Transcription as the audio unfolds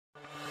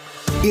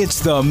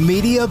It's the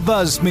Media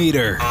Buzz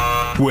Meter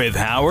with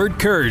Howard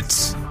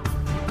Kurtz.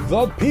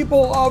 The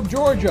people of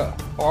Georgia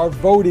are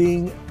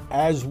voting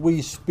as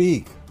we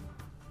speak.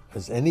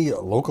 Has any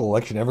local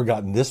election ever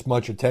gotten this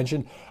much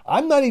attention?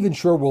 I'm not even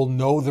sure we'll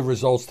know the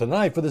results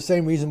tonight for the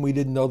same reason we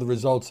didn't know the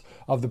results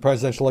of the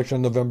presidential election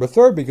on November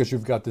 3rd, because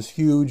you've got this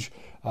huge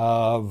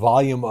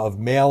volume of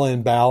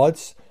mail-in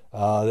ballots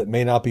that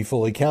may not be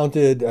fully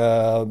counted,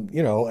 and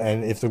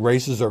if the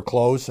races are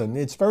close, and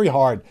it's very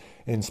hard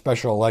in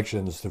special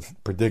elections to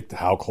predict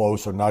how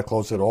close or not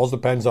close. It all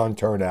depends on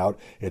turnout.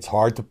 It's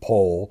hard to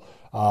poll.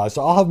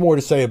 So I'll have more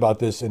to say about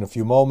this in a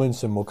few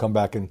moments, and we'll come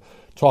back and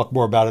talk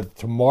more about it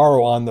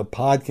tomorrow on the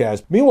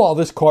podcast. Meanwhile,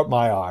 this caught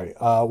my eye.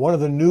 One of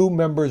the new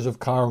members of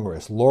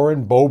Congress,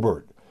 Lauren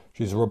Boebert,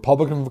 she's a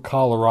Republican from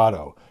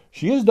Colorado.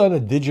 She has done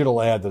a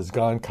digital ad that's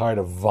gone kind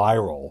of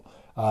viral.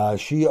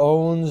 She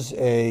owns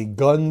a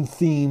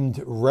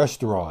gun-themed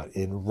restaurant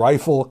in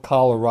Rifle,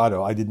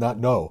 Colorado. I did not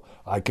know,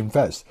 I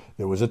confess,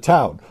 there was a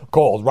town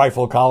called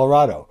Rifle,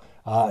 Colorado.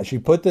 She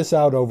put this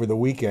out over the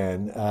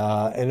weekend,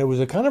 and it was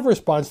a kind of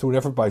response to an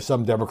effort by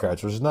some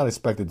Democrats, which is not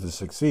expected to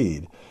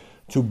succeed,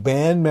 to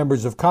ban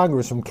members of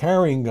Congress from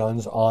carrying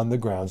guns on the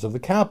grounds of the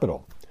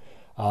Capitol.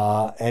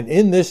 And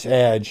in this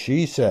ad,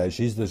 she says,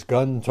 she's this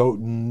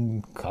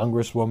gun-toting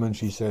congresswoman,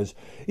 she says,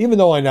 even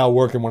though I now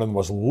work in one of the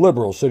most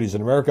liberal cities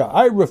in America,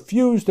 I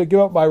refuse to give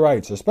up my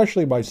rights,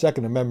 especially my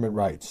Second Amendment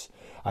rights.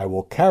 I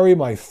will carry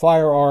my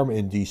firearm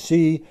in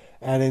D.C.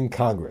 and in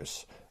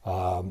Congress.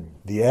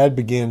 The ad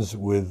begins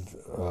with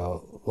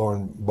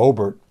Lauren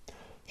Boebert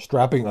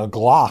strapping a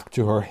Glock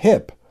to her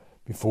hip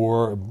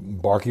before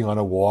embarking on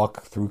a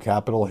walk through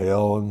Capitol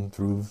Hill and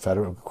through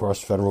across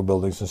federal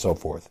buildings and so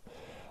forth.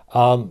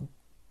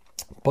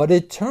 But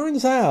it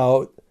turns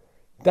out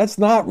that's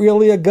not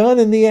really a gun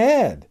in the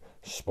ad.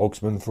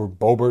 Spokesman for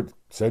Boebert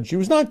said she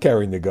was not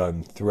carrying the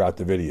gun throughout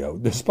the video.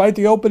 Despite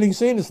the opening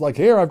scene, it's like,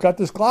 here, I've got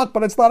this Glock,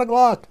 but it's not a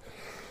Glock.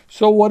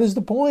 So what is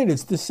the point?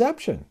 It's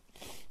deception.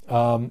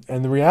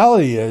 And the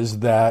reality is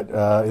that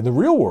in the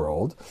real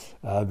world,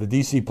 the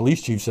D.C.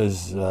 police chief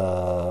says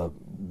the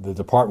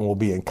department will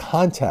be in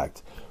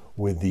contact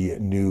with the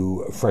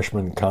new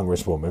freshman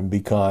congresswoman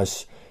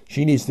because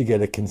she needs to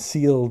get a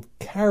concealed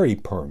carry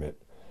permit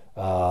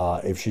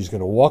if she's going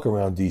to walk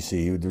around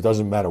D.C. It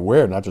doesn't matter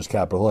where, not just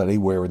Capitol Hill,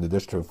 anywhere in the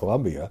District of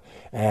Columbia.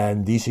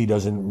 And D.C.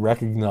 doesn't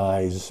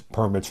recognize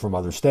permits from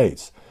other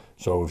states.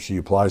 So if she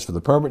applies for the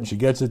permit and she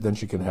gets it, then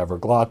she can have her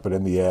Glock. But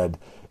in the ad,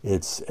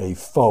 it's a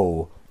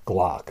faux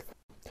Glock.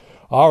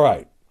 All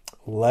right,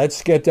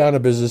 let's get down to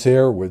business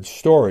here with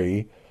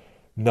story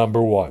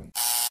number one.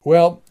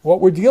 Well,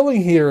 what we're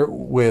dealing here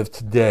with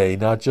today,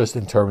 not just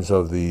in terms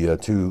of the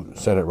two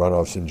Senate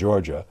runoffs in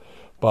Georgia,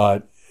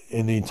 but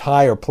in the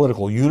entire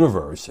political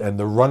universe and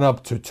the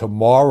run-up to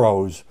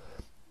tomorrow's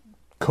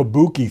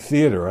kabuki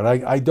theater. And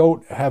I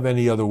don't have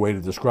any other way to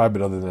describe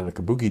it other than a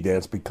kabuki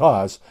dance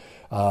because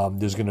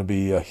there's going to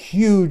be a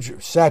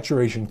huge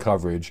saturation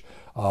coverage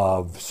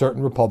of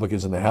certain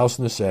Republicans in the House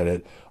and the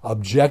Senate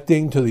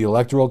objecting to the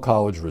Electoral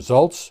College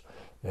results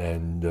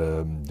and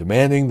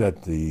demanding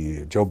that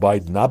Joe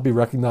Biden not be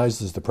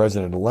recognized as the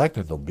president-elect,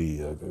 and there'll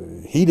be a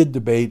heated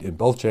debate in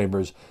both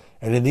chambers,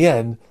 and in the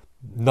end,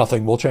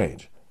 nothing will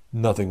change.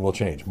 Nothing will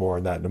change. More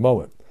on that in a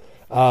moment.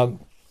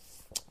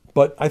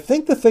 But I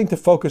think the thing to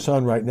focus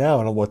on right now,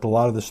 and what a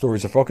lot of the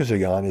stories are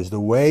focusing on, is the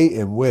way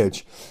in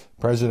which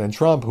President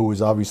Trump, who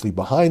is obviously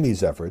behind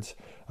these efforts,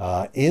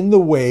 in the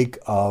wake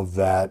of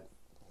that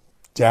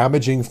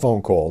damaging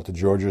phone call to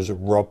Georgia's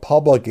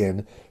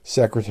Republican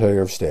Secretary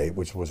of State,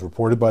 which was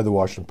reported by the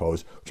Washington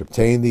Post, which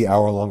obtained the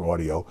hour-long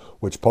audio,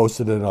 which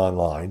posted it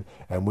online,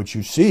 and which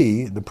you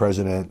see the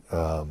president,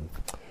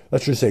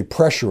 let's just say,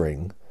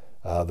 pressuring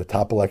the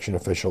top election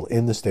official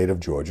in the state of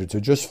Georgia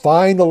to just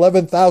find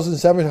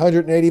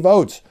 11,780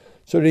 votes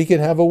so that he can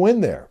have a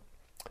win there.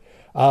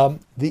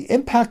 The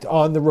impact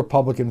on the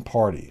Republican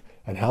Party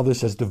and how this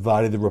has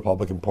divided the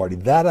Republican Party,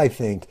 that I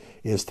think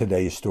is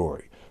today's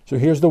story. So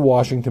here's the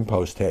Washington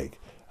Post take.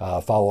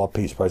 Follow-up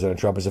piece. President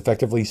Trump is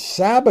effectively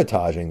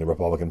sabotaging the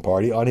Republican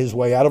Party on his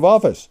way out of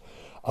office,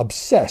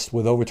 obsessed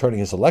with overturning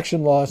his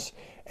election loss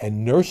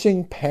and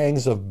nursing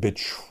pangs of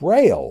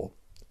betrayal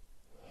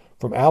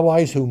from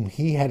allies whom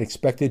he had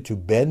expected to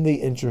bend the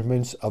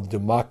instruments of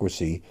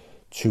democracy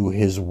to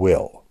his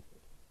will.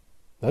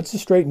 That's the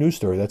straight news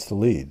story. That's the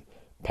lead.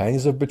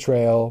 Pangs of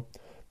betrayal,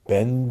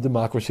 bend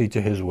democracy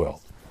to his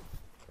will.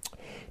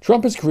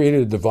 Trump has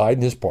created a divide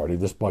in his party,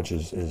 this much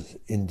is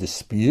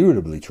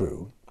indisputably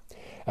true,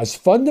 as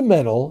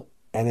fundamental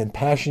and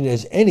impassioned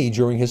as any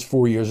during his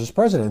 4 years as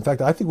president. In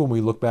fact, I think when we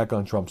look back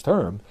on Trump's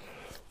term,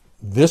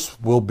 this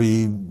will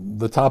be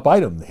the top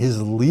item.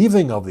 His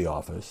leaving of the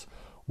office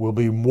will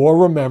be more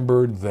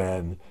remembered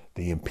than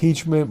the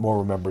impeachment, more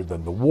remembered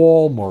than the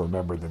wall, more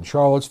remembered than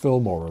Charlottesville,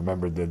 more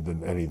remembered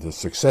than any of the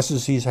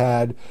successes he's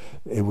had.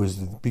 It was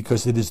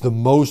because it is the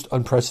most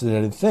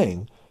unprecedented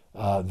thing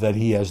that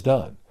he has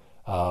done.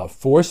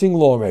 Forcing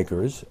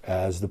lawmakers,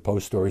 as the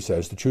Post story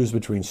says, to choose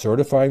between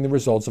certifying the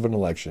results of an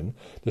election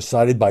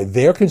decided by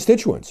their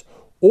constituents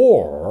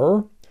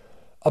or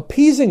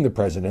appeasing the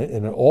president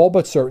in an all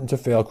but certain to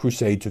fail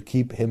crusade to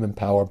keep him in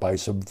power by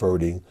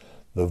subverting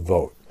the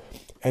vote.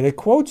 And it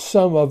quotes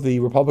some of the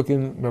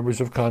Republican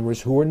members of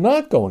Congress who are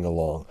not going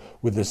along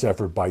with this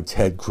effort by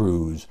Ted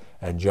Cruz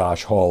and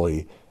Josh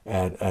Hawley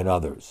and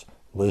others.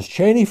 Liz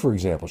Cheney, for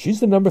example,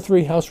 she's the number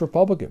 3 House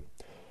Republican.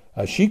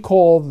 She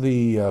called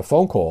the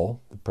phone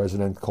call, the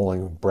president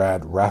calling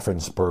Brad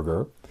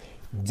Raffensperger,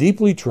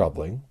 deeply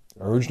troubling,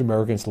 urged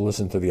Americans to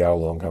listen to the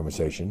hour-long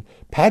conversation.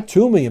 Pat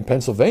Toomey in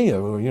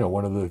Pennsylvania,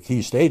 one of the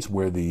key states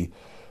where the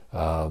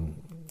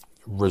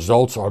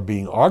results are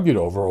being argued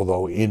over,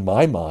 although in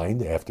my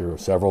mind, after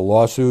several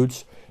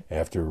lawsuits,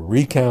 after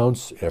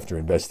recounts, after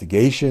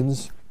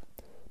investigations,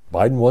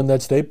 Biden won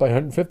that state by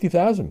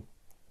 150,000.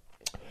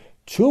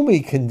 Toomey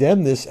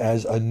condemned this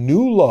as a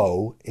new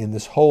low in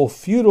this whole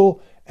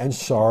futile and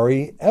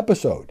sorry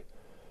episode.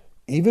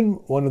 Even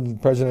one of the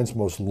president's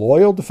most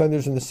loyal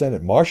defenders in the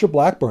Senate, Marsha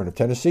Blackburn of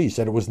Tennessee,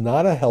 said it was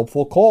not a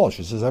helpful call.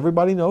 She says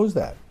everybody knows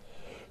that.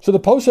 So the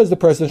Post says the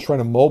president's trying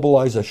to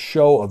mobilize a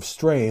show of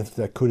strength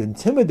that could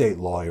intimidate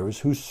lawyers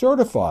who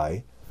certify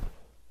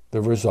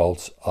the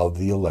results of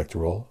the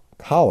Electoral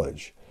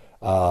College.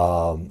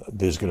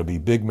 There's going to be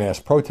big mass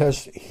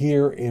protests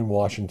here in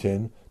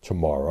Washington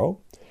tomorrow.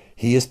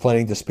 He is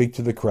planning to speak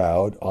to the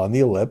crowd on the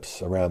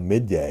Ellipse around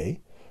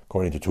midday,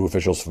 according to 2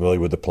 officials familiar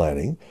with the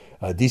planning.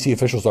 D.C.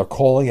 officials are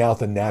calling out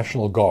the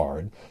National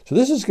Guard. So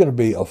this is going to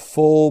be a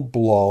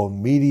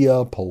full-blown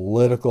media,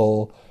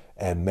 political,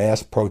 and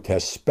mass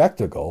protest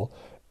spectacle,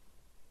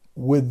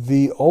 with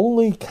the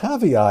only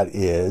caveat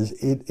is,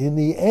 in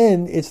the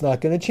end, it's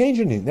not going to change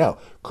anything. Now,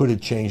 could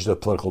it change the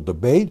political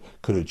debate?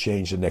 Could it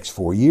change the next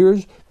 4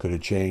 years? Could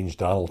it change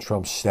Donald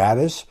Trump's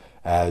status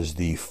as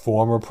the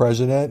former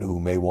president who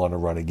may want to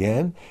run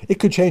again? It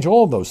could change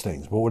all of those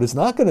things. But what it's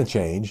not going to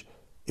change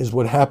is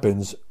what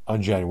happens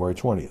on January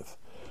 20th.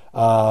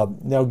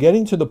 Now,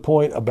 getting to the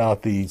point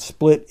about the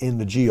split in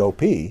the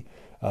GOP,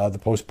 the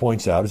Post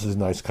points out, this is a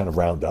nice kind of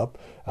roundup,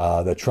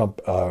 that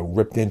Trump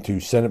ripped into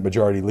Senate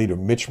Majority Leader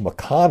Mitch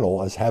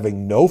McConnell as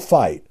having no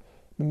fight.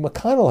 I mean,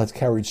 McConnell has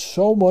carried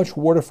so much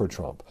water for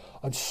Trump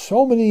on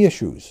so many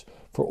issues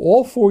for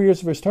all 4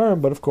 years of his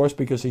term, but of course,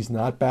 because he's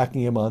not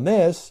backing him on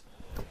this,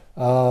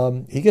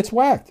 he gets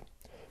whacked.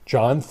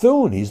 John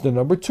Thune, he's the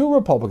number 2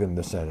 Republican in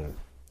the Senate.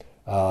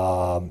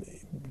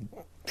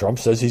 Trump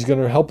says he's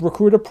going to help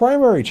recruit a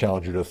primary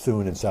challenger to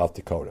Thune in South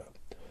Dakota.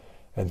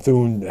 And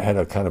Thune had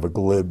a kind of a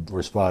glib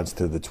response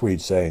to the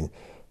tweet saying,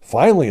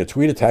 "Finally, a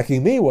tweet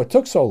attacking me. What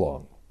took so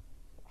long?"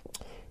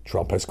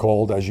 Trump has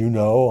called, as you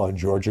know, on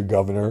Georgia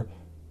Governor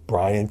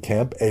Brian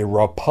Kemp, a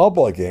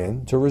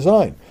Republican, to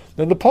resign.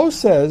 Now, the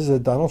Post says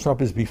that Donald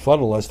Trump is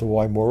befuddled as to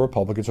why more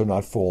Republicans are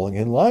not falling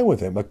in line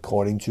with him,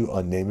 according to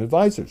unnamed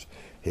advisors.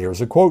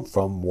 Here's a quote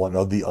from one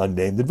of the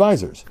unnamed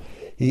advisors.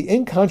 He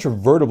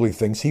incontrovertibly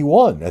thinks he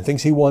won, and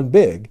thinks he won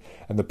big,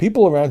 and the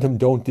people around him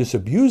don't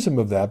disabuse him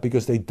of that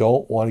because they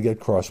don't want to get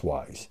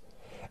crosswise.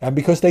 And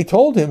because they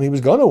told him he was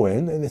going to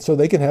win, and so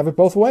they can have it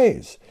both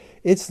ways.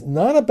 It's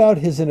not about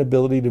his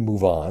inability to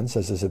move on,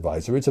 says this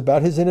advisor. It's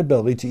about his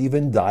inability to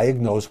even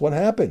diagnose what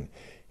happened.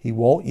 He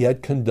won't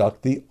yet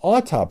conduct the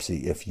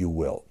autopsy, if you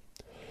will.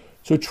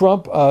 So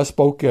Trump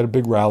spoke at a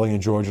big rally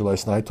in Georgia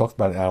last night, talked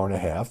about an hour and a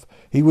half.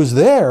 He was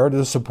there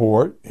to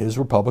support his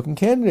Republican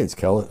candidates,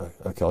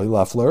 Kelly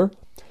Loeffler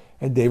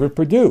and David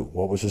Perdue.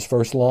 What was his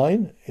first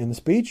line in the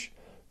speech?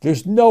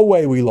 "There's no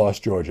way we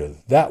lost Georgia.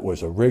 That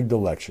was a rigged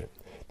election."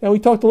 Now, he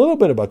talked a little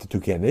bit about the 2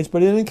 candidates,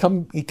 but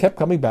he kept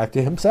coming back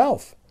to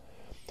himself.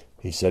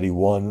 He said he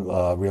won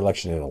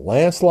re-election in a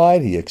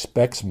landslide. He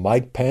expects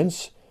Mike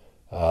Pence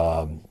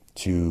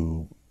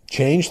to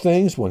change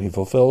things when he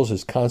fulfills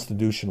his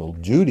constitutional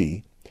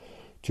duty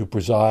to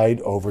preside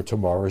over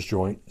tomorrow's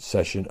joint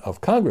session of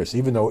Congress.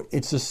 Even though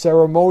it's a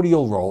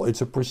ceremonial role,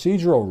 it's a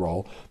procedural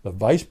role, the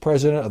Vice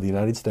President of the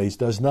United States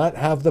does not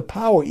have the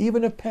power,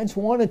 even if Pence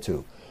wanted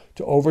to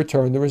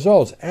overturn the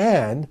results.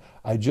 And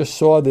I just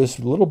saw this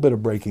little bit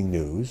of breaking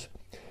news.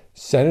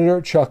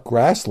 Senator Chuck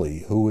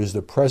Grassley, who is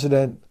the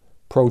president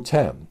pro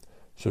tem,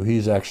 so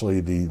he's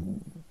actually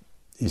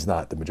he's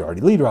not the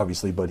majority leader,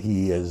 obviously, but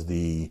he has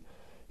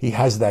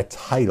that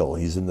title.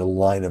 He's in the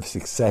line of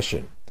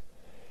succession.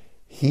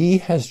 He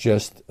has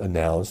just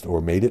announced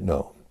or made it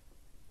known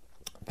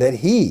that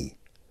he,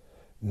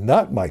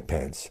 not Mike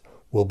Pence,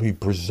 will be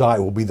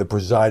the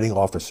presiding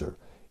officer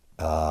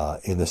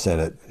in the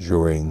Senate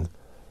during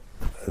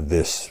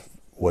this,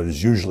 what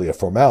is usually a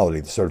formality,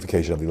 the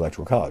certification of the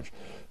Electoral College.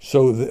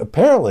 So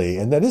apparently,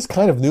 and that is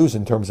kind of news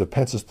in terms of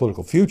Pence's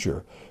political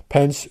future,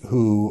 Pence,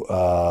 who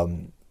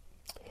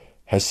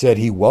has said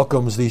he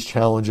welcomes these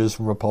challenges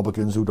from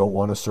Republicans who don't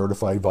want to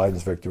certify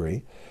Biden's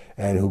victory,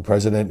 and who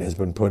President has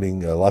been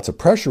putting lots of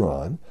pressure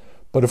on.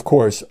 But of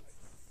course,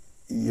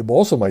 you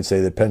also might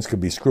say that Pence could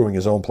be screwing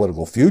his own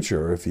political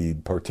future if he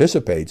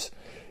participates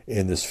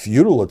in this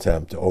futile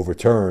attempt to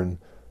overturn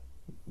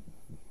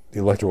the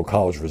Electoral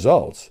College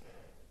results.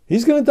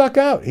 He's going to duck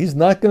out. He's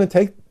not going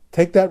to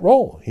take that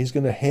role. He's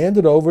going to hand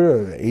it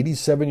over to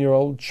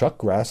 87-year-old Chuck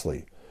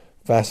Grassley.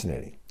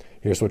 Fascinating.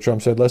 Here's what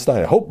Trump said last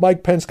night. I hope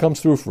Mike Pence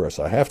comes through for us.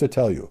 I have to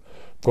tell you.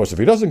 Of course, if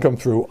he doesn't come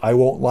through, I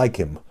won't like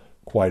him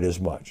quite as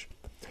much.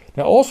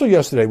 Now, also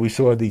yesterday, we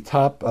saw the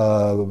top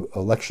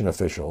election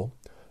official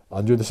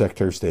under the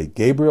Secretary of State,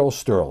 Gabriel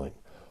Sterling,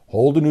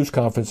 hold a news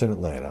conference in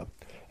Atlanta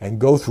and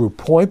go through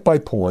point by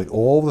point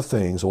all the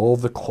things, all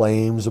of the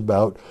claims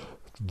about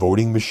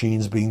voting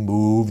machines being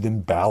moved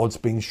and ballots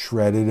being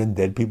shredded and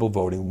dead people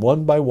voting,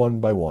 one by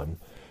one,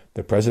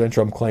 that President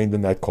Trump claimed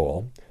in that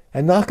call,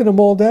 and knocking them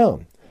all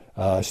down.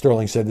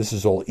 Sterling said this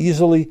is all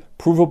easily,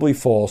 provably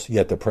false,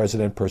 yet the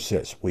president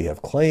persists. We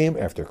have claim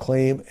after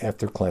claim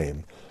after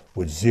claim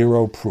with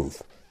zero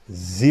proof.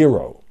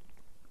 Zero,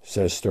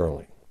 says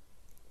Sterling.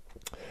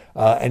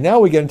 And now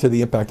we get into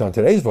the impact on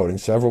today's voting.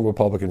 Several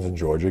Republicans in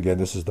Georgia, again,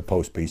 this is the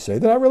Post piece, say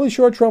they're not really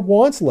sure Trump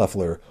wants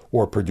Loeffler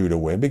or Perdue to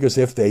win, because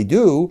if they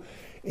do,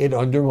 it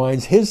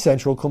undermines his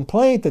central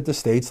complaint that the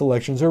state's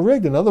elections are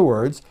rigged. In other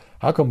words,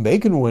 how come they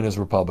can win as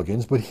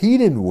Republicans, but he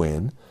didn't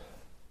win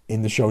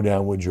in the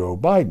showdown with Joe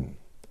Biden?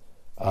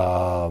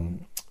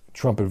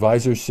 Trump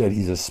advisors said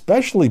he's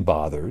especially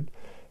bothered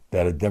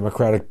that a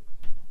Democratic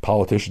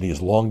politician he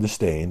has long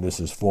disdained, this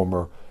is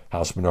former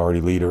House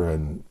Minority Leader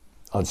and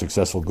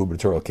unsuccessful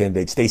gubernatorial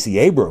candidate Stacey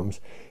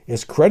Abrams,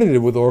 is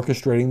credited with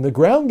orchestrating the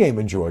ground game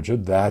in Georgia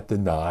that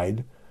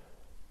denied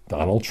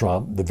Donald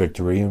Trump the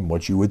victory in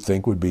what you would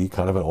think would be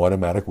kind of an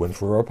automatic win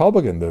for a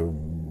Republican, the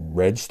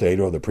red state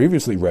or the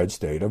previously red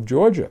state of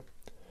Georgia.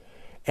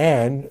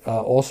 And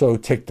also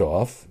ticked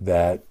off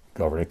that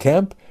Governor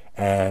Kemp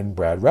and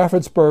Brad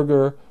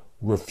Raffensperger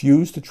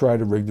refused to try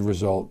to rig the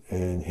result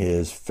in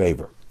his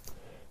favor.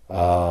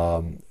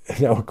 Now,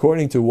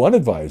 according to one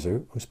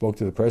advisor who spoke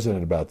to the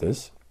president about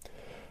this,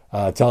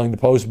 telling the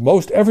Post,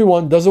 most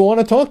everyone doesn't want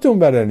to talk to him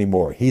about it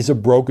anymore. He's a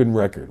broken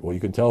record. Well, you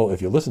can tell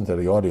if you listen to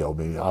the audio. I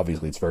mean,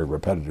 obviously, it's very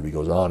repetitive. He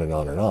goes on and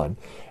on and on.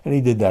 And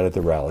he did that at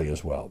the rally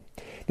as well.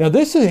 Now,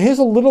 here's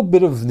a little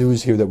bit of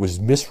news here that was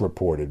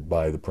misreported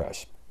by the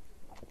press.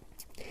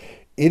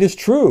 It is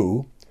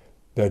true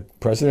that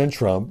President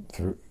Trump,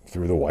 through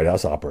the White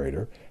House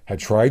operator, had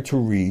tried to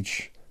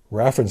reach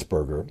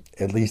Raffensperger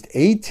at least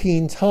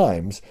 18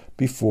 times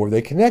before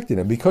they connected.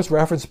 And because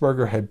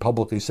Raffensperger had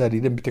publicly said he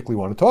didn't particularly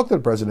want to talk to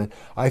the president,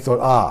 I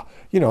thought,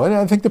 and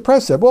I think the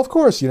press said, well, of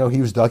course, he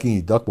was ducking.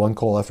 He ducked one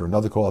call after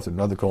another call after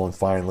another call, and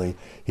finally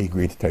he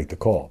agreed to take the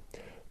call.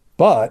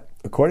 But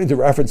according to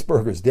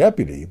Raffensperger's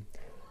deputy,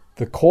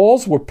 the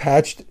calls were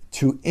patched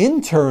to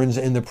interns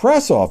in the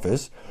press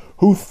office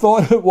who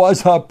thought it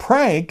was a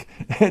prank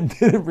and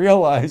didn't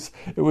realize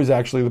it was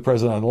actually the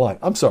president on the line.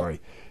 I'm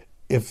sorry.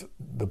 If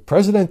the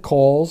president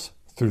calls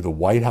through the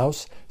White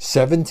House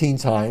 17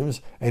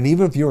 times, and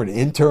even if you're an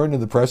intern in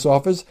the press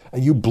office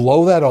and you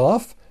blow that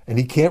off and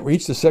he can't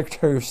reach the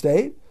Secretary of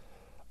State,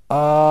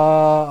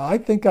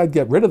 I think I'd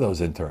get rid of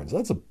those interns.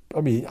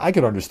 I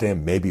could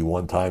understand maybe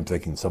one time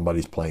thinking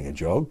somebody's playing a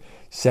joke.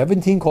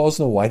 17 calls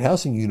in the White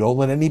House and you don't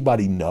let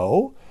anybody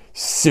know?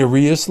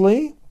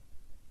 Seriously?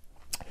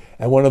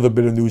 And one other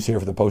bit of news here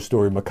for the Post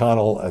story,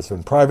 McConnell has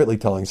been privately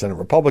telling Senate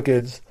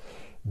Republicans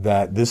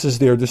that this is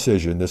their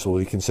decision. This will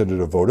be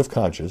considered a vote of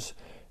conscience,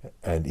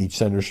 and each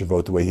senator should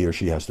vote the way he or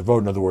she has to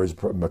vote. In other words,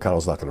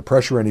 McConnell's not going to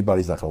pressure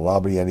anybody, he's not going to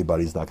lobby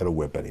anybody, he's not going to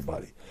whip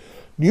anybody.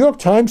 New York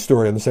Times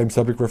story on the same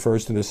subject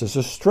refers to this as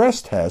a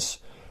stress test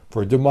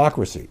for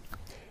democracy,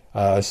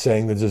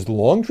 saying that there's a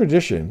long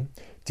tradition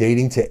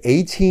dating to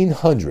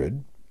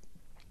 1800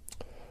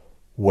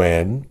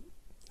 when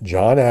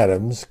John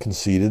Adams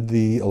conceded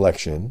the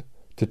election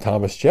to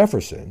Thomas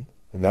Jefferson,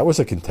 and that was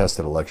a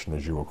contested election,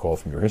 as you recall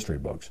from your history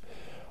books,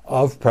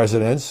 of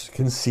presidents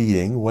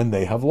conceding when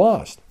they have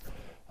lost.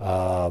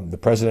 The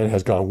president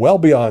has gone well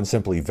beyond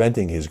simply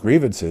venting his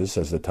grievances,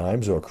 says the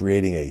Times, or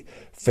creating a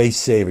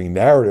face-saving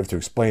narrative to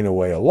explain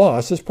away a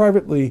loss, as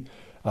privately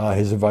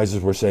his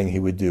advisors were saying he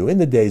would do in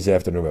the days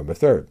after November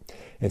 3rd.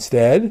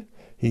 Instead,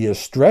 he has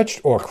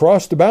stretched or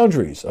crossed the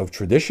boundaries of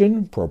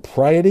tradition,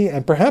 propriety,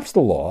 and perhaps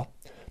the law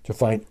to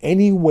find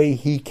any way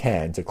he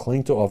can to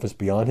cling to office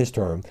beyond his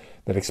term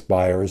that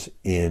expires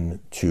in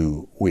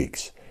 2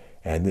 weeks.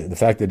 And the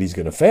fact that he's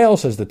going to fail,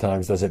 says the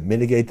Times, doesn't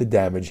mitigate the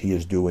damage he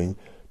is doing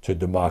to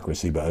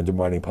democracy by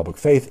undermining public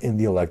faith in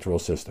the electoral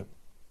system.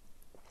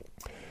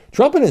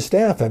 Trump and his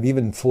staff have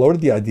even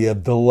floated the idea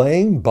of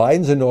delaying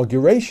Biden's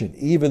inauguration,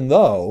 even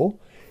though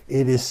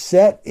it is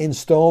set in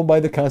stone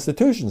by the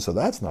Constitution. So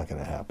that's not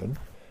going to happen.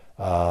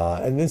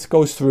 And this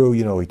goes through,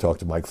 he talked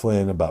to Mike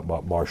Flynn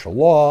about martial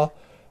law.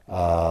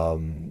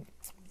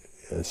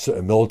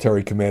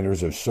 Military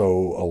commanders are so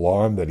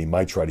alarmed that he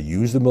might try to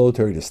use the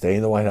military to stay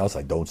in the White House.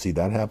 I don't see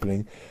that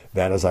happening.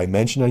 That, as I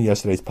mentioned on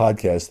yesterday's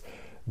podcast,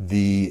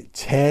 the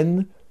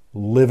 10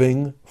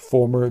 living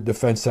former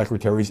defense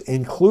secretaries,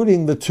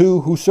 including the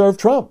 2 who served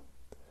Trump,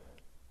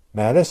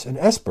 Mattis and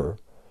Esper,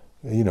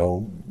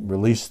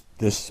 released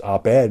this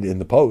op-ed in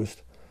the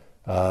Post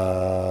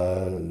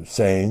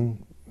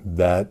saying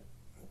that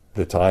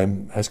the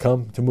time has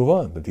come to move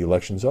on, that the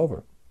election's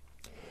over.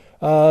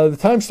 The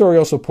Times story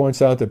also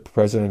points out that the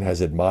president has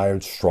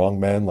admired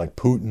strongmen like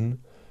Putin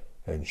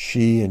and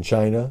Xi in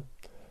China.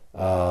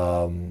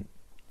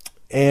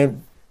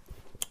 And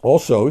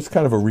also, it's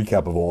kind of a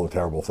recap of all the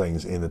terrible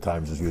things in the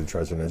Times Review the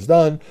president has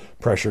done,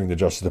 pressuring the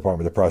Justice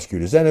Department to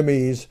prosecute his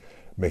enemies,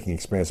 making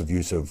expansive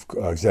use of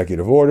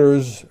executive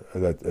orders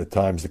that at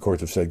times the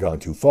courts have said gone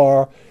too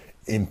far,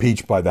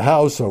 impeached by the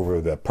House over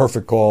the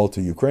perfect call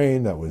to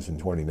Ukraine, that was in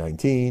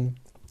 2019.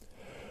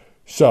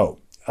 So,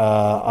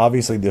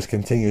 obviously, this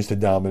continues to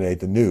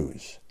dominate the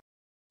news.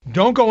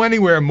 Don't go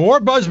anywhere. More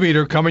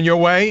BuzzMeter coming your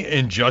way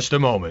in just a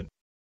moment.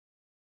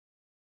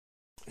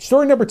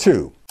 Story number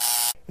 2.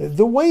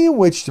 The way in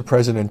which the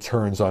president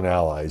turns on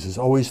allies has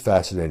always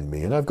fascinated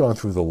me, and I've gone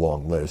through the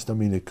long list. I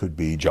mean, it could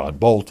be John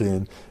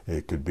Bolton,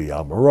 it could be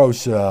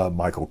Omarosa,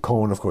 Michael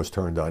Cohen, of course,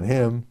 turned on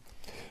him,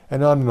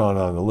 and on and on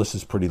and on. The list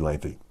is pretty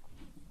lengthy.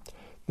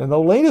 Now, the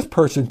latest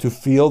person to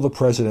feel the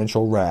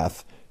presidential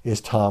wrath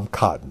is Tom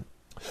Cotton.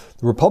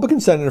 The Republican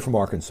senator from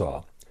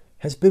Arkansas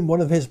has been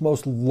one of his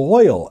most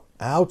loyal,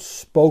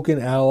 outspoken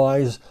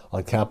allies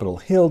on Capitol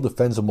Hill,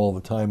 defends him all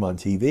the time on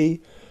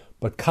TV.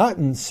 But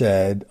Cotton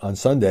said on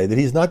Sunday that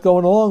he's not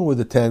going along with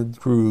the Ted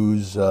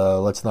Cruz,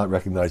 let's not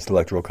recognize the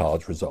Electoral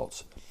College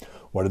results.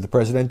 What did the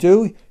president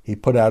do? He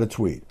put out a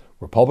tweet.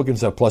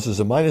 Republicans have pluses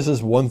and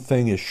minuses. One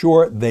thing is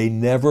sure, they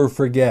never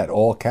forget,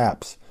 all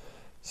caps,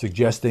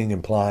 suggesting,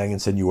 implying,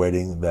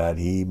 insinuating that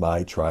he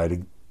might try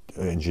to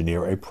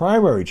engineer a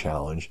primary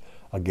challenge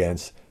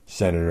against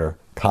Senator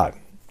Cotton.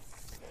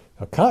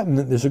 Now,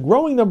 Cotton, there's a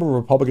growing number of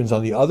Republicans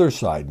on the other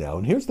side now,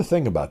 and here's the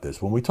thing about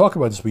this. When we talk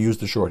about this, we use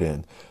the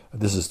shorthand.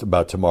 This is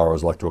about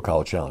tomorrow's Electoral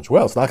College Challenge.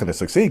 Well, it's not going to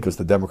succeed because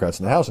the Democrats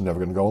in the House are never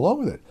going to go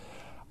along with it.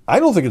 I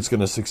don't think it's going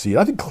to succeed.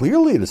 I think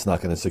clearly it's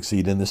not going to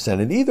succeed in the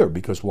Senate either,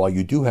 because while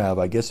you do have,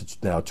 I guess it's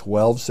now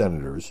 12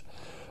 senators,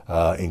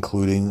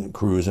 including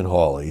Cruz and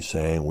Hawley,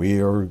 saying we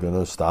are going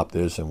to stop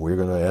this and we're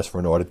going to ask for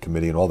an audit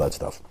committee and all that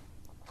stuff.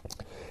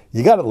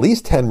 You got at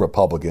least 10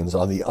 Republicans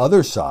on the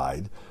other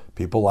side,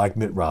 people like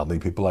Mitt Romney,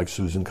 people like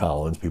Susan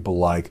Collins, people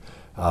like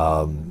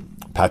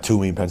Pat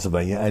Toomey in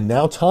Pennsylvania, and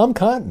now Tom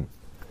Cotton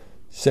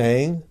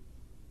saying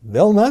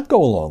they'll not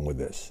go along with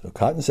this.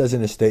 Cotton says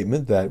in a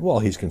statement that, well,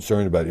 he's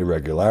concerned about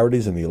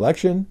irregularities in the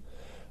election.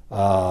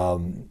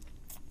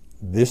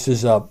 This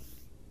is up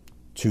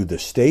to the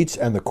states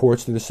and the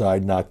courts to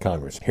decide, not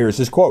Congress. Here's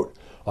his quote.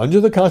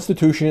 Under the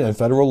Constitution and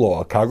federal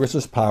law,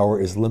 Congress's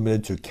power is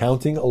limited to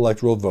counting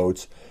electoral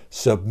votes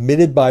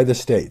submitted by the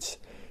states.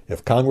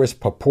 If Congress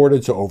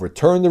purported to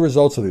overturn the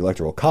results of the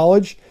Electoral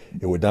College,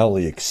 it would not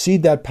only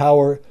exceed that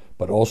power,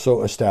 but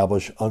also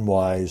establish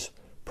unwise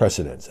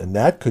precedents. And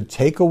that could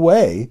take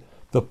away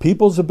the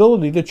people's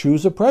ability to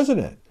choose a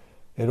president.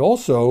 It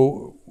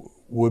also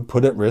would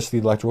put at risk the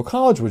Electoral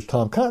College, which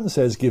Tom Cotton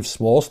says gives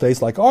small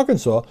states like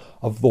Arkansas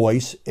a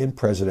voice in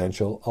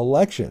presidential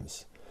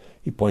elections.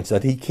 He points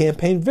out he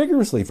campaigned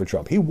vigorously for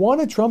Trump. He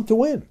wanted Trump to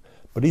win,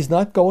 but he's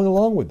not going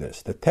along with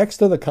this. The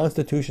text of the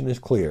Constitution is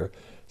clear,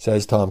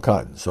 says Tom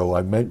Cotton. So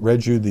I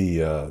read you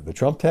the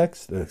Trump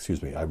text.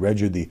 I read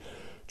you the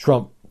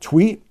Trump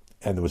tweet,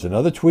 and there was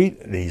another tweet.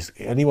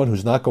 Anyone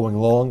who's not going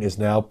along is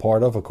now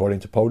part of,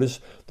 according to POTUS,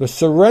 the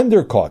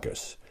Surrender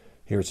Caucus.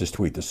 Here's his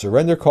tweet. The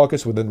Surrender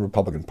Caucus within the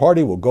Republican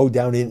Party will go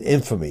down in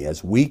infamy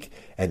as weak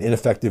and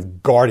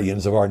ineffective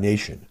guardians of our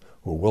nation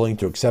who are willing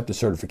to accept the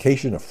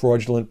certification of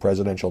fraudulent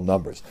presidential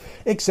numbers.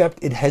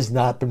 Except it has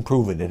not been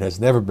proven. It has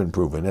never been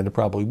proven, and it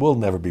probably will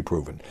never be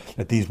proven,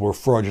 that these were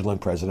fraudulent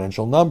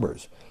presidential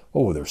numbers.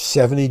 Oh, there are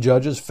 70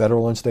 judges,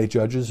 federal and state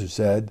judges, who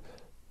said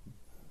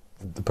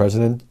the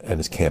president and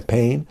his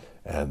campaign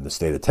and the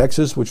state of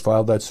Texas, which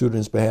filed that suit on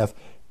his behalf,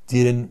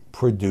 didn't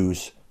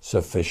produce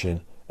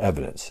sufficient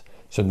evidence.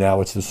 So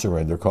now it's the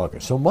Surrender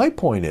Caucus. So my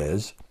point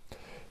is,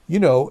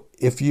 even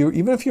if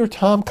you're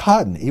Tom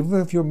Cotton, even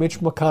if you're Mitch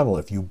McConnell,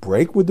 if you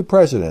break with the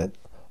president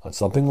on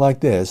something like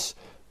this,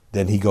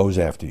 then he goes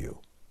after you.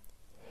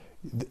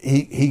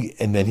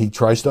 And then he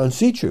tries to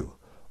unseat you,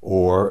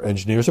 or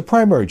engineers a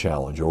primary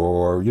challenge,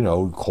 or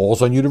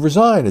calls on you to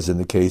resign, as in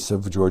the case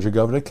of Georgia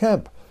Governor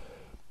Kemp.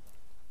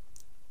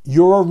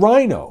 You're a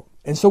rhino.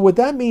 And so what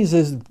that means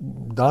is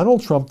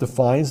Donald Trump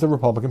defines the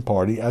Republican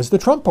Party as the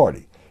Trump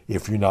Party.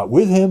 If you're not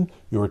with him,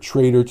 you're a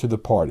traitor to the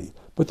party.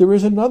 But there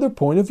is another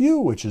point of view,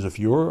 which is if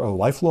you're a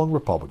lifelong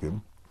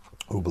Republican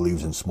who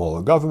believes in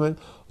smaller government,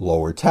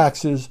 lower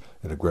taxes,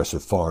 an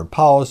aggressive foreign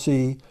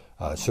policy,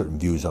 certain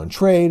views on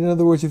trade. In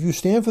other words, if you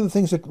stand for the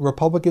things that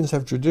Republicans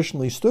have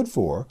traditionally stood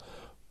for,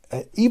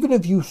 even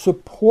if you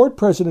support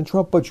President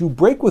Trump, but you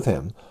break with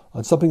him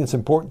on something that's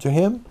important to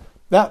him,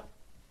 that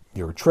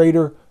you're a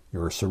traitor,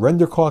 you're a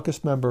Surrender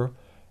Caucus member,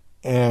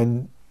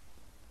 and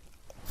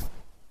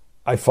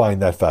I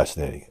find that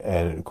fascinating.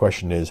 And the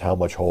question is, how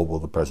much hold will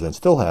the president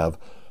still have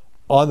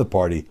on the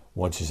party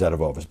once he's out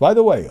of office? By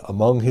the way,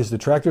 among his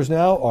detractors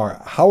now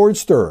are Howard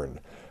Stern.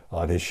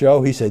 On his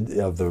show, he said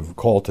of the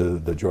call to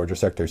the Georgia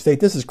Secretary of State,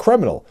 this is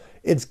criminal.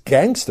 It's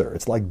gangster.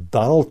 It's like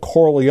Donald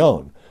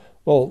Corleone.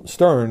 Well,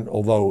 Stern,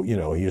 although,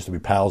 he used to be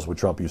pals with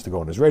Trump, he used to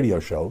go on his radio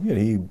show.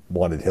 He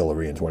wanted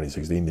Hillary in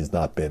 2016. He's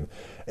not been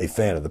a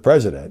fan of the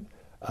president.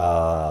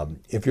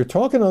 If you're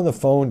talking on the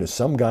phone to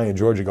some guy in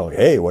Georgia going,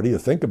 hey, what do you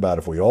think about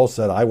if we all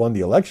said I won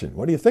the election?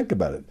 What do you think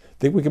about it?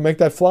 Think we can make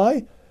that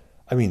fly?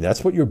 I mean,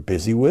 that's what you're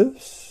busy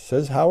with,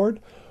 says Howard.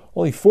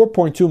 Only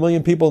 4.2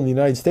 million people in the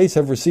United States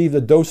have received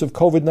a dose of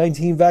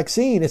COVID-19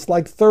 vaccine. It's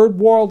like third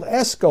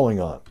world-esque going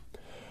on.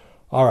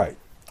 All right.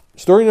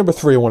 Story number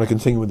 3, I want to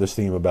continue with this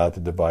theme about the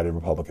divided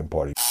Republican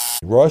Party.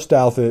 Ross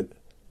Douthat,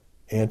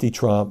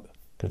 anti-Trump,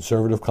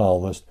 conservative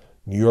columnist,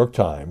 New York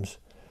Times,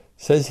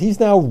 says he's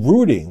now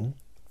rooting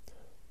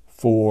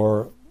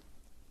for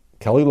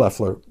Kelly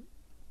Loeffler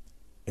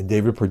and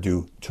David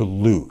Perdue to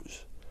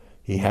lose.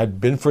 He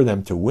had been for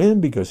them to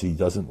win because he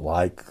doesn't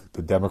like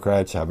the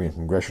Democrats having a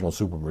congressional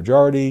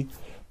supermajority.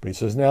 But he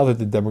says now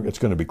that it's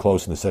going to be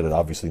close in the Senate,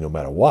 obviously, no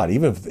matter what.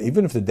 Even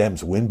if the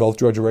Dems win both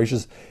Georgia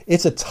races,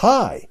 it's a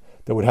tie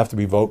that would have to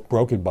be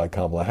broken by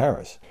Kamala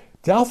Harris.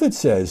 Douthat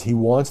says he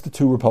wants the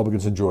 2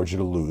 Republicans in Georgia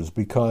to lose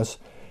because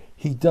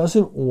he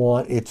doesn't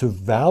want it to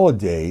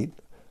validate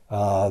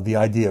the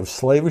idea of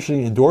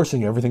slavishly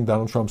endorsing everything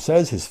Donald Trump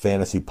says, his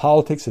fantasy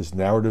politics, his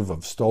narrative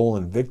of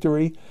stolen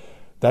victory.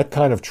 That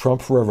kind of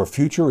Trump forever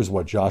future is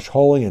what Josh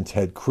Hawley and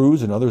Ted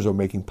Cruz and others are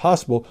making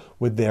possible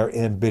with their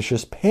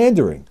ambitious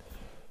pandering,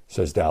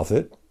 says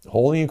Douthat.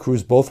 Hawley and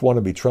Cruz both want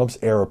to be Trump's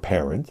heir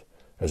apparent,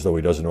 as though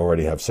he doesn't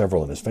already have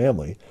several in his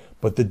family.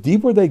 But the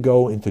deeper they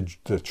go into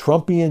the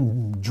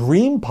Trumpian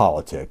dream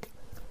politic,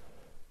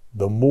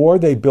 the more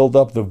they build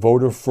up the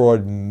voter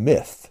fraud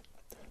myth,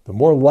 the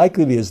more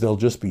likely it is they'll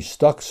just be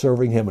stuck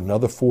serving him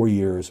another 4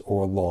 years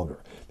or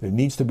longer. There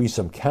needs to be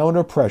some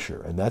counter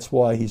pressure, and that's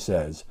why he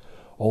says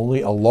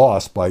only a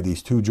loss by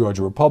these 2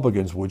 Georgia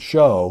Republicans would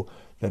show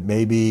that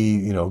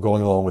maybe,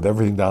 going along with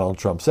everything Donald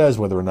Trump says,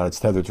 whether or not it's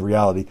tethered to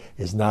reality,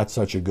 is not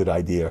such a good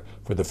idea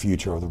for the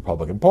future of the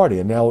Republican Party.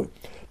 And now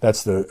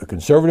that's the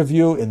conservative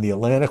view. In the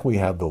Atlantic, we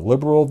have the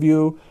liberal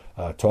view,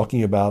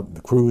 talking about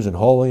the Cruz and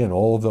Hawley and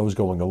all of those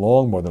going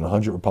along, more than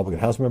 100 Republican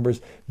House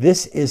members.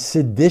 This is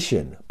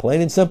sedition, plain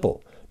and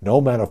simple. No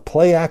amount of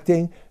play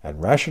acting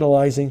and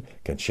rationalizing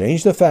can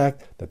change the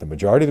fact that the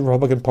majority of the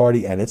Republican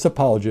Party and its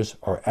apologists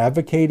are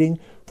advocating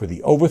for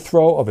the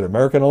overthrow of an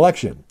American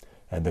election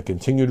and the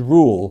continued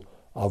rule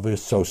of a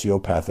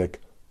sociopathic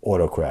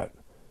autocrat.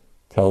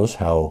 Tell us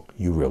how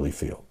you really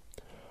feel.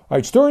 All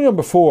right, story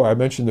number 4, I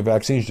mentioned the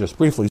vaccines just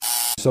briefly.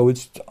 So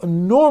it's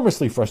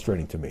enormously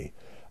frustrating to me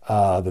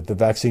that the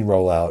vaccine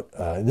rollout,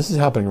 and this is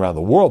happening around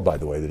the world, by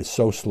the way, that is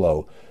so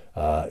slow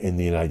in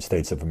the United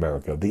States of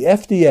America. The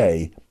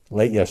FDA,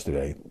 late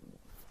yesterday,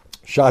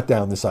 shot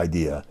down this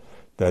idea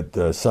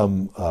that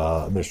some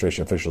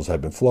administration officials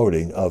have been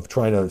floating of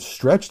trying to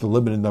stretch the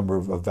limited number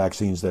of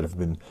vaccines that have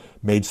been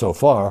made so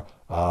far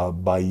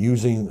by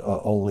using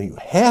only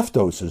half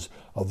doses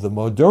of the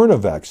Moderna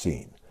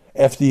vaccine.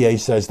 FDA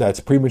says that's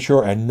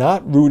premature and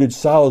not rooted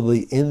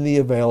solidly in the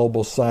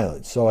available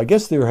science. So I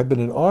guess there had been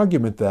an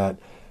argument that,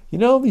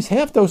 these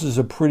half doses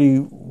are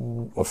pretty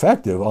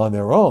effective on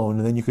their own,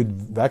 and then you could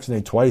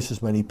vaccinate twice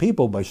as many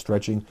people by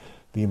stretching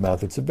the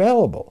amount that's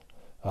available.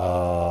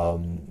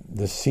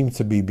 This seems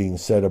to be being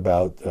said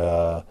about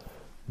the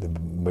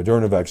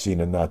Moderna vaccine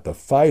and not the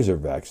Pfizer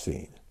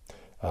vaccine.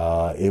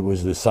 It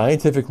was the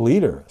scientific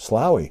leader,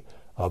 Slaoui,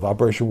 of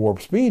Operation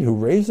Warp Speed, who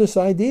raised this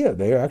idea.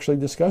 They are actually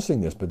discussing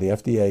this, but the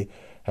FDA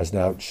has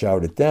now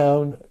shouted it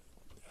down.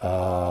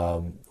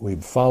 We've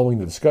been following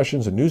the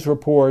discussions and news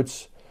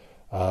reports.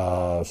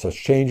 Such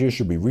changes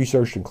should be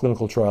researched in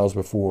clinical trials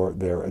before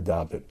they're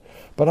adopted.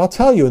 But I'll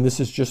tell you, and this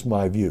is just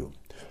my view,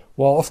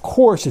 well, of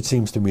course, it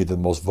seems to me that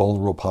the most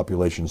vulnerable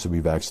populations should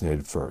be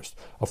vaccinated first.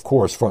 Of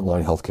course,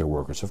 frontline healthcare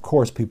workers. Of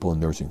course, people in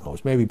nursing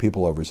homes. Maybe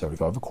people over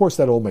 75. Of course,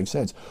 that all makes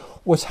sense.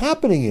 What's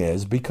happening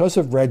is, because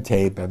of red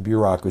tape and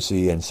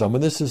bureaucracy, and some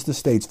of this is the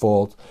state's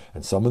fault,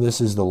 and some of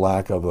this is the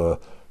lack of a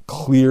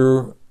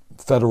clear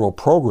federal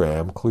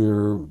program,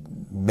 clear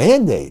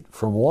mandate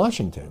from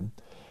Washington,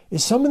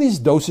 is some of these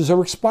doses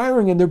are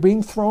expiring and they're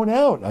being thrown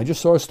out. I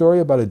just saw a story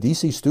about a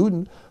D.C.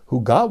 student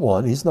who got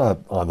one. He's not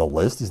on the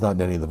list. He's not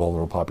in any of the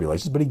vulnerable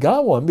populations, but he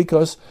got one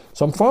because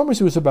some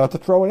pharmacy was about to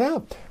throw it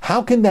out.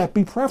 How can that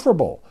be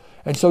preferable?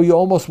 And so you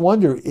almost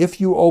wonder, if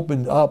you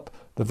opened up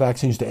the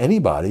vaccines to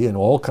anybody and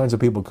all kinds of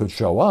people could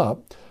show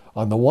up,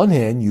 on the one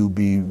hand, you'd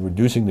be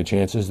reducing the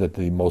chances that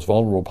the most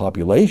vulnerable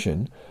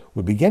population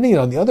would be getting it.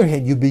 On the other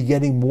hand, you'd be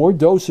getting more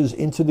doses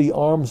into the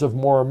arms of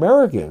more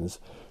Americans.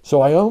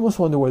 So I almost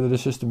wonder whether the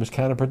system is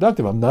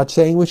counterproductive. I'm not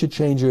saying we should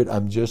change it.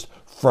 I'm just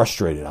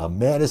frustrated. I'm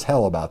mad as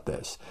hell about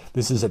this.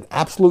 This is an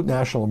absolute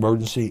national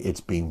emergency.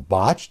 It's being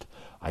botched.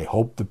 I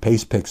hope the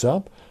pace picks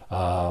up.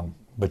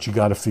 But you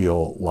got to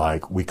feel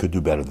like we could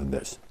do better than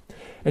this.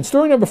 And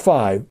story number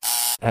 5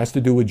 has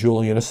to do with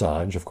Julian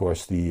Assange, of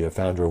course, the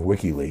founder of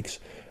WikiLeaks.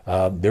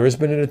 There has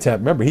been an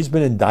attempt. Remember, he's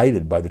been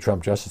indicted by the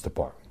Trump Justice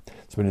Department.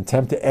 It's been an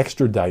attempt to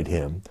extradite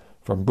him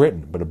from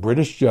Britain. But a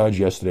British judge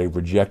yesterday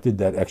rejected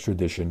that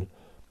extradition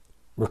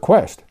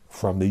request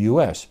from the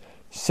U.S.,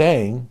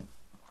 saying,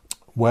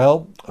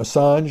 well,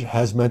 Assange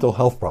has mental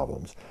health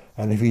problems.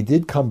 And if he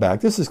did come back,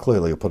 this is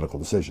clearly a political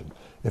decision.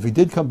 If he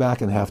did come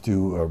back and have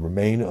to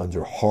remain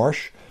under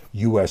harsh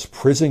U.S.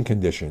 prison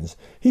conditions,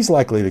 he's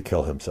likely to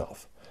kill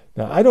himself.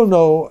 Now, I don't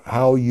know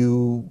how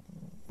you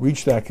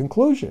reach that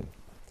conclusion.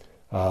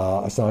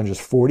 Assange is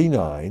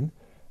 49,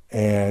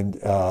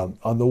 and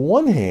on the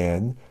one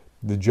hand,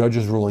 the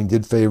judge's ruling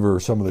did favor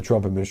some of the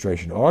Trump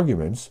administration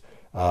arguments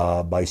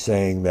by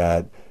saying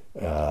that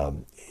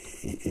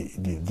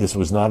this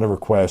was not a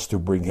request to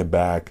bring him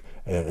back.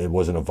 It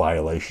wasn't a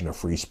violation of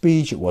free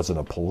speech. It wasn't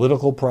a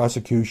political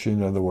prosecution.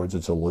 In other words,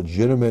 it's a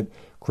legitimate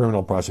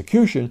criminal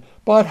prosecution.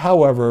 But,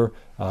 however,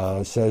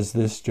 says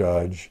this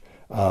judge,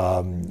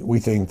 we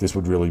think this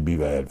would really be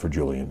bad for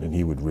Julian, and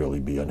he would really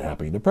be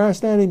unhappy and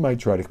depressed, and he might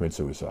try to commit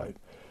suicide.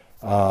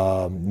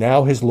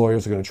 Now his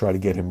lawyers are going to try to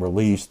get him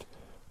released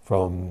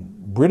from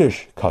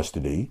British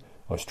custody.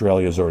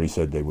 Australia has already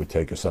said they would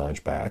take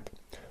Assange back.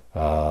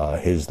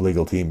 His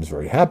legal team is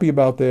very happy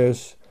about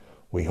this.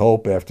 We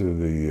hope after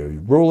the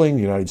ruling,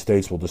 the United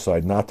States will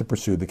decide not to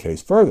pursue the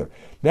case further.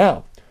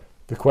 Now,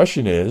 the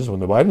question is, when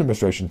the Biden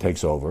administration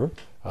takes over,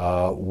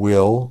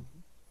 will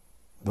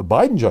the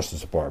Biden Justice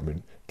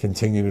Department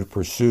continue to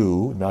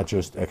pursue not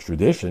just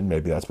extradition,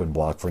 maybe that's been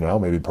blocked for now,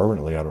 maybe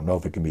permanently, I don't know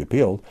if it can be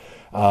appealed,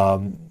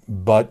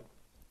 but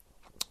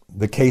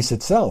the case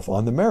itself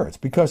on the merits?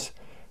 Because,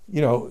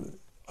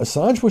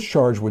 Assange was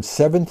charged with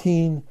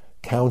 17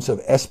 counts of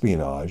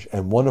espionage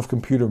and one of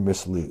computer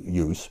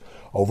misuse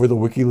over the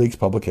WikiLeaks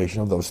publication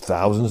of those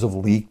thousands of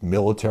leaked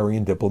military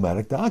and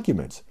diplomatic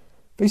documents.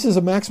 Faces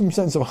a maximum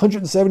sentence of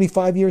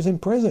 175 years in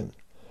prison.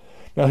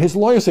 Now, his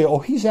lawyers say,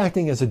 he's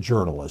acting as a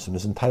journalist and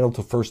is entitled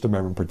to First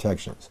Amendment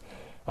protections.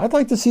 I'd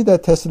like to see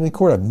that tested in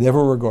court. I've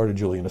never regarded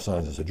Julian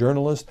Assange as a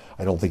journalist.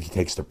 I don't think he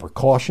takes the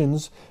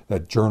precautions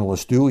that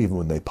journalists do, even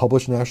when they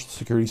publish national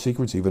security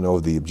secrets, even though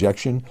the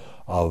objection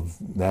of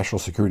national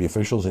security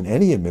officials in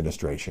any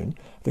administration.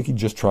 I think he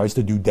just tries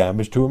to do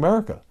damage to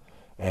America.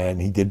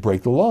 And he did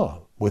break the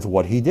law with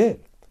what he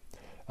did.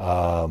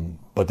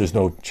 But there's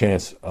no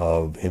chance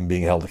of him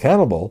being held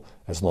accountable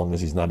as long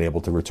as he's not able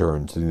to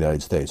return to the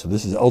United States. So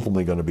this is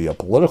ultimately going to be a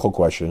political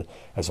question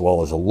as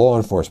well as a law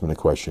enforcement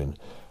question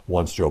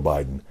once Joe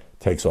Biden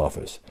takes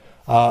office.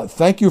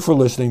 Thank you for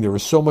listening. There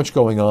is so much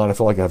going on. I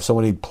feel like I have so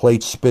many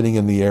plates spinning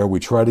in the air. We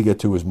try to get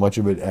to as much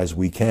of it as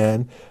we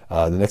can.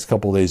 The next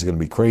couple of days are going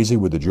to be crazy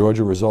with the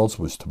Georgia results,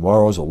 with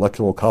tomorrow's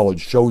Electoral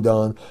College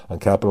showdown on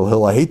Capitol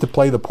Hill. I hate to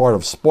play the part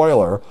of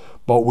spoiler,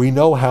 but we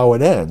know how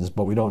it ends,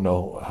 but we don't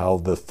know how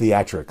the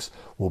theatrics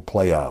will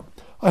play out.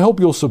 I hope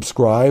you'll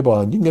subscribe.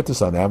 You can get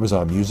this on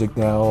Amazon Music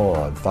now,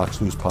 on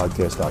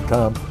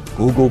FoxNewsPodcast.com,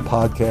 Google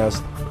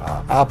Podcasts,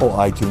 Apple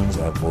iTunes,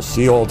 and we'll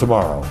see you all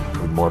tomorrow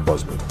with more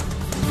BuzzMeter.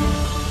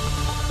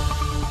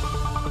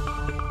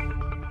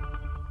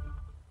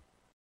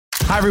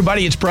 Hi,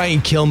 everybody. It's Brian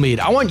Kilmeade.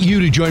 I want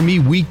you to join me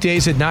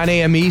weekdays at 9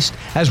 a.m. East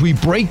as we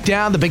break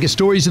down the biggest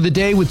stories of the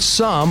day with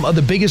some of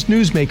the biggest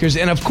newsmakers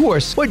and, of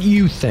course, what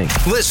you think.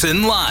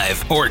 Listen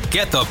live or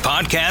get the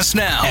podcast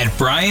now at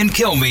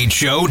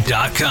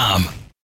BrianKilmeadeShow.com.